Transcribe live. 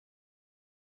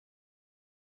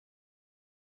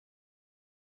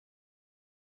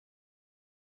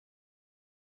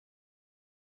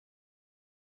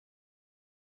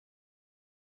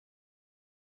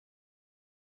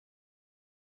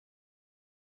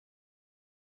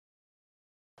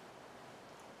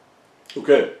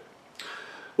Okay,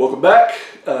 welcome back.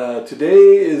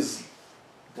 Today is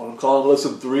what I'm calling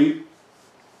lesson 3.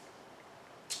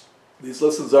 These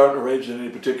lessons aren't arranged in any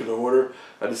particular order.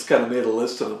 I just kind of made a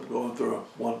list and I'm going through them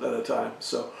one at a time.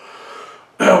 So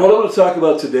what I'm going to talk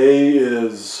about today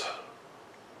is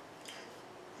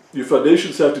your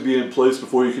foundations have to be in place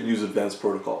before you can use advanced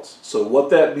protocols. So what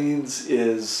that means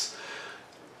is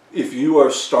if you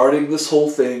are starting this whole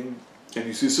thing and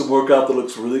you see some workout that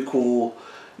looks really cool,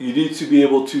 you need to be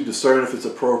able to discern if it's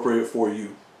appropriate for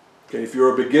you. Okay, if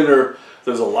you're a beginner,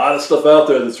 there's a lot of stuff out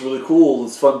there that's really cool,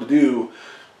 that's fun to do,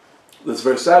 that's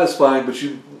very satisfying, but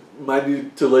you might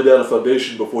need to lay down a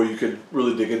foundation before you can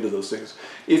really dig into those things.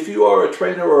 If you are a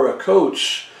trainer or a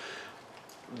coach,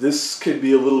 this can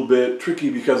be a little bit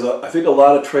tricky because I think a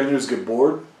lot of trainers get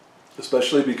bored,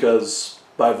 especially because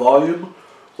by volume,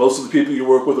 most of the people you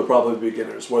work with are probably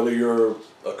beginners, whether you're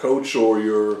a coach or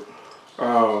you're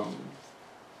a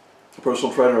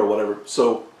personal trainer or whatever.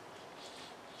 So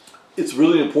it's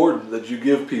really important that you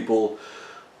give people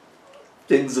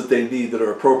things that they need that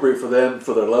are appropriate for them,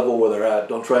 for their level where they're at.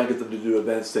 Don't try and get them to do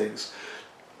advanced things.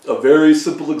 A very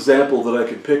simple example that I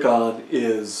can pick on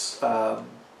is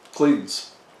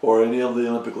cleans or any of the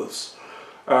Olympic lifts.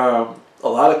 A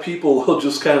lot of people will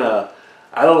just kind of,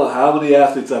 I don't know how many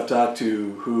athletes I've talked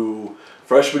to who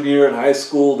freshman year in high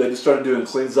school, they just started doing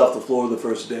cleans off the floor the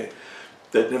first day.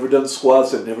 They'd never done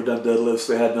squats, they'd never done deadlifts,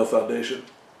 they had no foundation.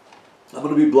 I'm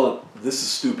going to be blunt, this is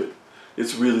stupid.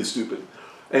 It's really stupid.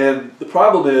 And the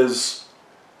problem is,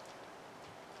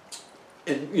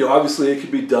 and obviously it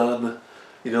can be done,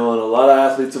 and a lot of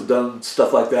athletes have done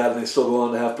stuff like that and they still go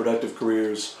on to have productive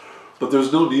careers, but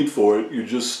there's no need for it. You're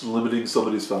just limiting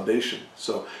somebody's foundation.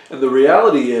 So, and the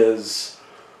reality is,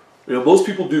 most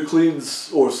people do cleans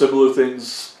or similar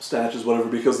things, snatches, whatever,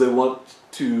 because they want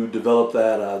to develop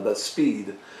that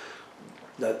speed,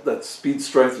 that speed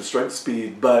strength or strength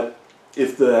speed. But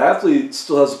if the athlete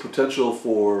still has the potential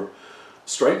for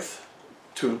strength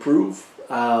to improve,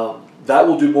 that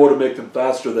will do more to make them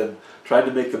faster than trying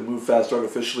to make them move fast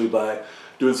artificially by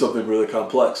doing something really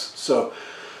complex. So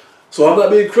I'm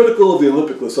not being critical of the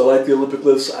Olympic lifts. I like the Olympic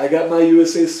lifts. I got my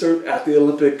USA cert at the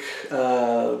Olympic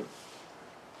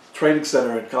Training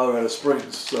Center in Colorado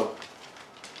Springs. So,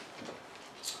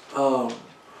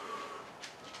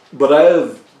 but I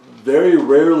have very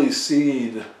rarely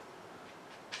seen,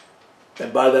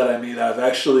 and by that I mean I've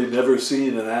actually never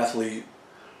seen an athlete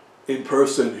in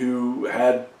person who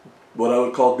had what I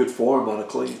would call good form on a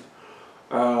clean.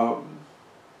 There's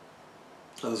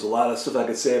a lot of stuff I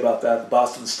could say about that. The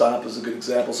Boston Stomp is a good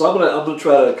example. So I'm gonna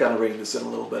try to kind of rein this in a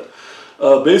little bit.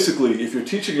 Basically, if you're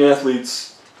teaching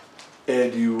athletes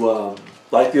and you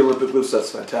like the Olympic lifts,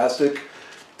 that's fantastic.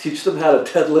 Teach them how to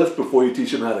deadlift before you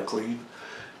teach them how to clean.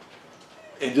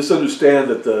 And just understand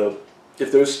that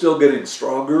if they're still getting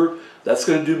stronger, that's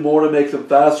going to do more to make them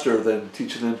faster than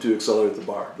teaching them to accelerate the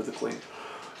bar with a clean.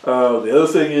 The other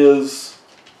thing is,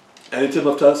 anytime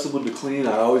I've taught someone to clean,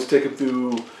 I always take them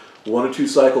through 1 or 2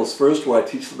 cycles first where I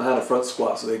teach them how to front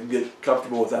squat so they can get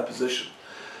comfortable with that position.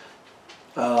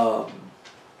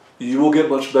 You will get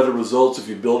much better results if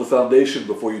you build a foundation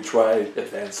before you try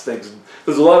advanced things. And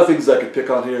there's a lot of things I could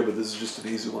pick on here, but this is just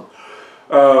an easy one.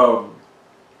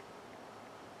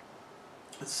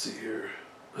 Let's see here.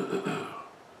 Anything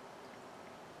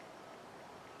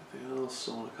else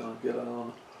I want to kind of get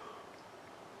on?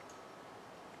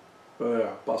 Oh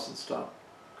yeah, Boston Stomp.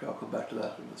 Okay, I'll come back to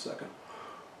that in a second.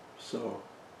 So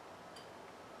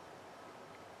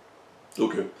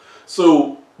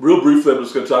real briefly, I'm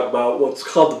just going to talk about what's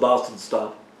called the Boston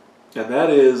Stomp. And that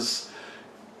is,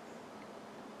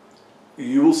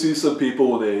 you will see some people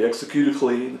when they execute a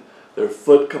clean, their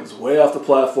foot comes way off the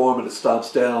platform and it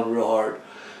stomps down real hard.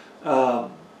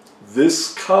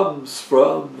 This comes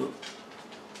from,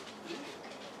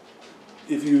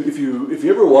 if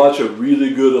you ever watch a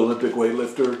really good Olympic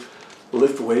weightlifter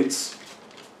lift weights,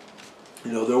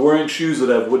 they're wearing shoes that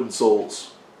have wooden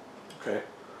soles. Okay,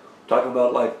 I'm talking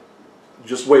about like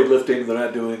just weightlifting. They're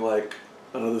not doing like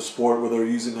another sport where they're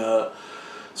using a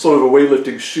sort of a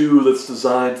weightlifting shoe that's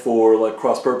designed for like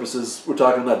cross purposes. We're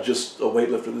talking about just a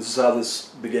weightlifter. This is how this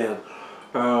began.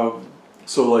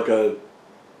 So like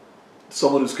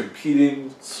someone who's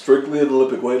competing strictly in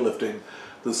Olympic weightlifting,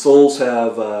 the soles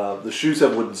have the shoes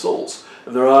have wooden soles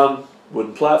and they're on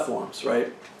wooden platforms,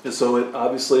 right? And so it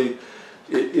obviously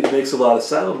it makes a lot of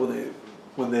sound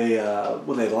when they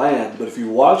land. But if you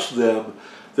watch them,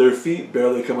 their feet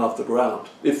barely come off the ground,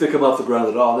 if they come off the ground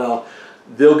at all. Now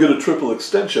they'll get a triple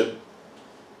extension,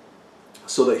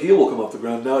 so the heel will come off the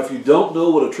ground. Now, if you don't know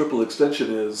what a triple extension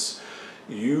is,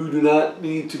 you do not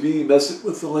need to be messing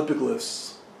with Olympic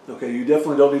lifts. Okay, you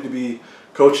definitely don't need to be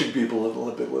coaching people in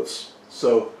Olympic lifts.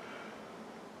 So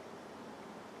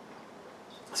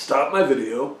stop my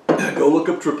video, go look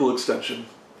up triple extension,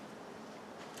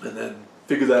 and then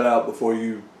figure that out before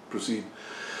you proceed.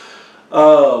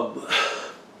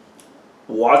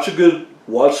 Watch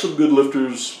some good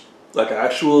lifters, like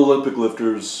actual Olympic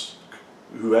lifters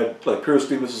who had, like Pyrrhus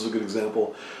Demas is a good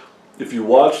example. If you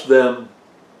watch them,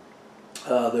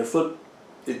 their foot,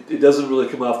 it doesn't really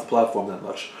come off the platform that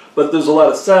much. But there's a lot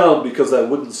of sound because that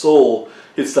wooden sole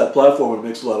hits that platform and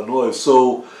makes a lot of noise.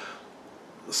 So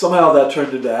somehow that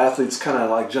turned into athletes kind of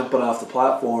like jumping off the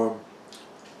platform.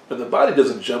 And their body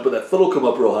doesn't jump, but that foot will come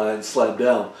up real high and slide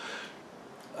down.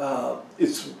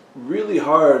 It's really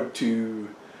hard to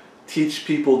teach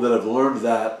people that have learned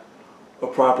that a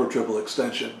proper triple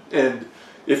extension. And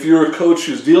if you're a coach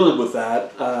who's dealing with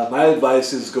that, my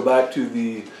advice is go back to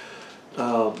the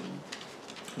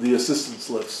assistance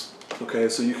lifts. Okay,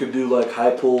 so you can do like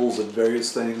high pulls and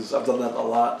various things. I've done that a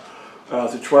lot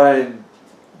to try and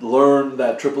learn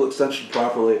that triple extension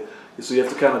properly. So you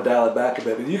have to kind of dial it back a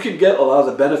bit. And you can get a lot of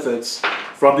the benefits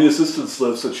from the assistance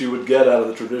lifts that you would get out of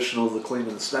the traditional, the clean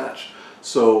and the snatch.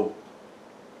 So,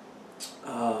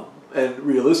 and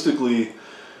realistically,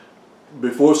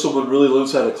 before someone really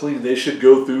learns how to clean, they should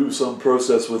go through some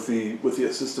process with the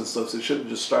assistance lifts. They shouldn't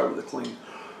just start with the clean.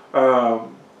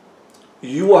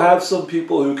 You will have some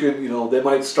people who can, they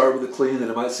might start with the clean and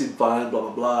it might seem fine, blah,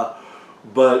 blah, blah.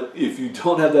 But if you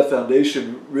don't have that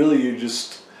foundation, really you're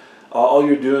just, all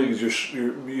you're doing is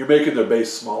you're making their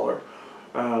base smaller.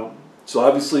 So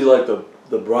obviously, like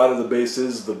the broader the base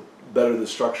is, the better the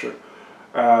structure.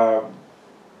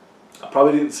 I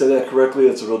probably didn't say that correctly.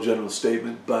 That's a real general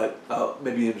statement, but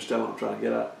maybe you understand what I'm trying to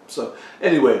get at. So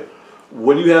anyway,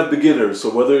 when you have beginners, so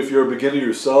whether if you're a beginner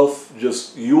yourself,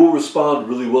 you will respond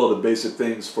really well to basic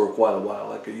things for quite a while,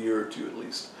 like a year or two at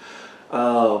least.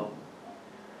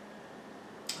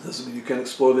 Doesn't mean you can't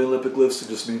explore the Olympic lifts. It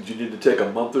just means you need to take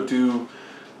a month or two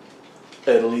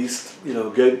at least,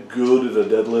 get good at a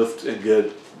deadlift and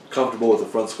get comfortable with a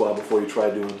front squat before you try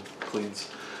doing cleans.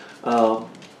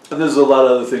 And there's a lot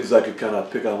of other things I could kind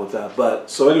of pick on with that. But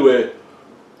so anyway,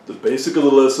 the basic of the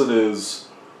lesson is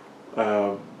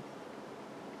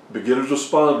beginners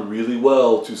respond really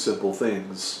well to simple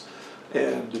things,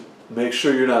 and make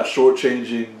sure you're not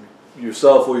shortchanging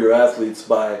yourself or your athletes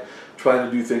by trying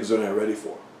to do things they're not ready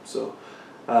for. So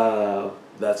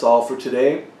that's all for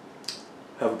today.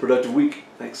 Have a productive week.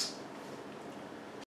 Thanks.